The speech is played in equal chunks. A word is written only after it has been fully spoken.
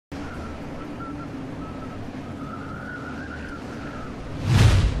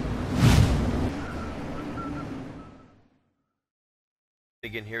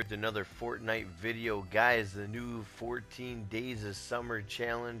Again here with another Fortnite video. Guys, the new 14 days of summer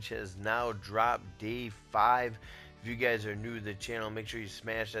challenge has now dropped, day 5. If you guys are new to the channel, make sure you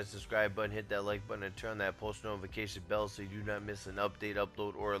smash that subscribe button, hit that like button, and turn on that post notification bell so you do not miss an update,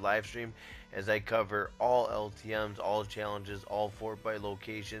 upload, or a live stream, as I cover all LTMs, all challenges, all Fortnite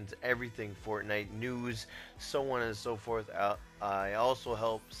locations, everything Fortnite news, so on and so forth. I also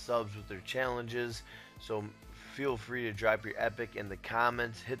help subs with their challenges, so feel free to drop your epic in the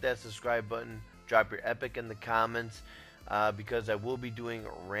comments. Hit that subscribe button, drop your epic in the comments, because I will be doing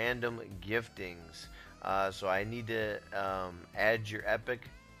random giftings. So I need to add your epic,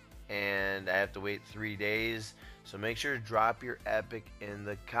 and I have to wait 3 days. So make sure to drop your epic in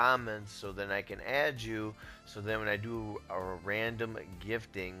the comments so then I can add you. So then when I do random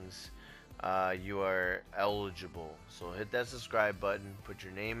giftings, you are eligible. So hit that subscribe button, put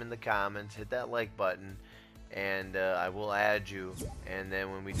your name in the comments, hit that like button, and I will add you. And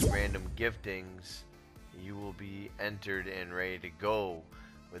then when we do random giftings, you will be entered and ready to go.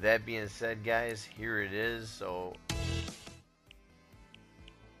 With that being said, guys, here it is. So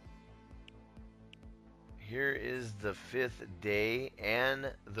here is the 5th day, and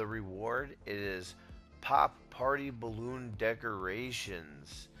the reward, it is pop party balloon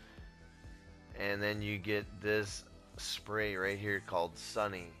decorations. And then you get this spray right here called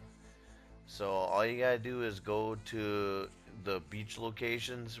Sunny. So all you gotta do is go to the beach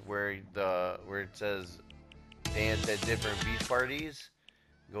locations where it says dance at different beach parties.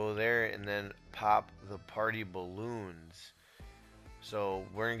 Go there and then pop the party balloons. So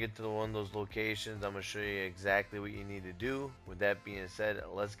we're gonna get to one of those locations. I'm gonna show you exactly what you need to do. With that being said,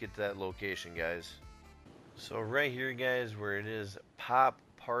 let's get to that location, guys. So right here, guys, where it is pop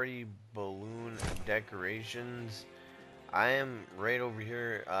party balloon decorations, I am right over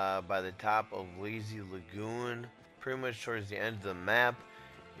here by the top of Lazy Lagoon, pretty much towards the end of the map.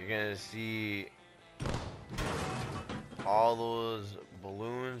 You're gonna see all those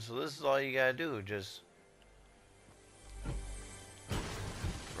balloons. So this is all you gotta do, just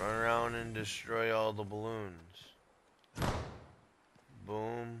run around and destroy all the balloons.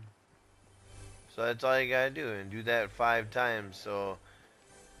 Boom. So that's all you gotta do, and do that 5 times. So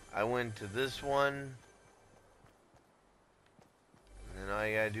I went to this one, and then all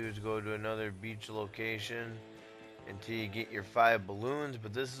you gotta do is go to another beach location until you get your 5 balloons.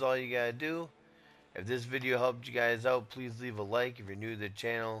 But this is all you gotta do. If this video helped you guys out, please leave a like. If you're new to the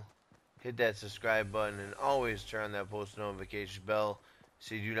channel, hit that subscribe button, and always turn on that post notification bell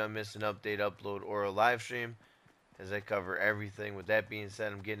so you do not miss an update, upload, or a live stream, as I cover everything. With that being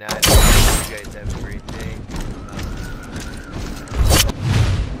said, I'm getting out of here. You guys have a great day.